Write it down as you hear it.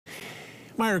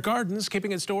Meijer Garden's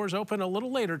keeping its doors open a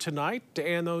little later tonight,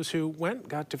 and those who went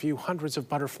got to view hundreds of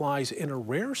butterflies in a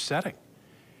rare setting.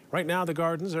 Right now, the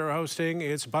gardens are hosting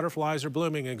its Butterflies Are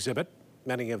Blooming exhibit.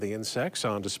 Many of the insects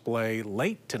on display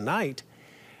late tonight.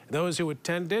 Those who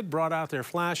attended brought out their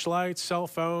flashlights, cell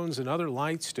phones, and other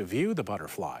lights to view the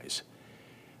butterflies.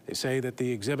 They say that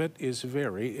the exhibit is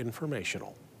very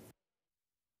informational.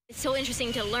 It's so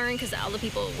interesting to learn because all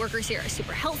the workers here are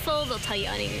super helpful. They'll tell you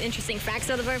any interesting facts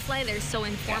about the butterfly. They're so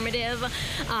informative.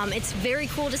 It's very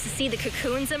cool just to see the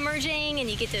cocoons emerging, and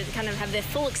you get to kind of have the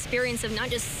full experience of not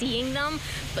just seeing them,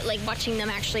 but like watching them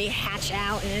actually hatch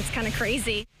out, and it's kind of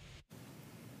crazy.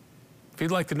 If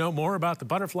you'd like to know more about the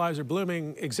Butterflies Are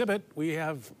Blooming exhibit, we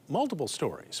have multiple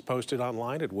stories posted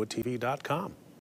online at woodtv.com.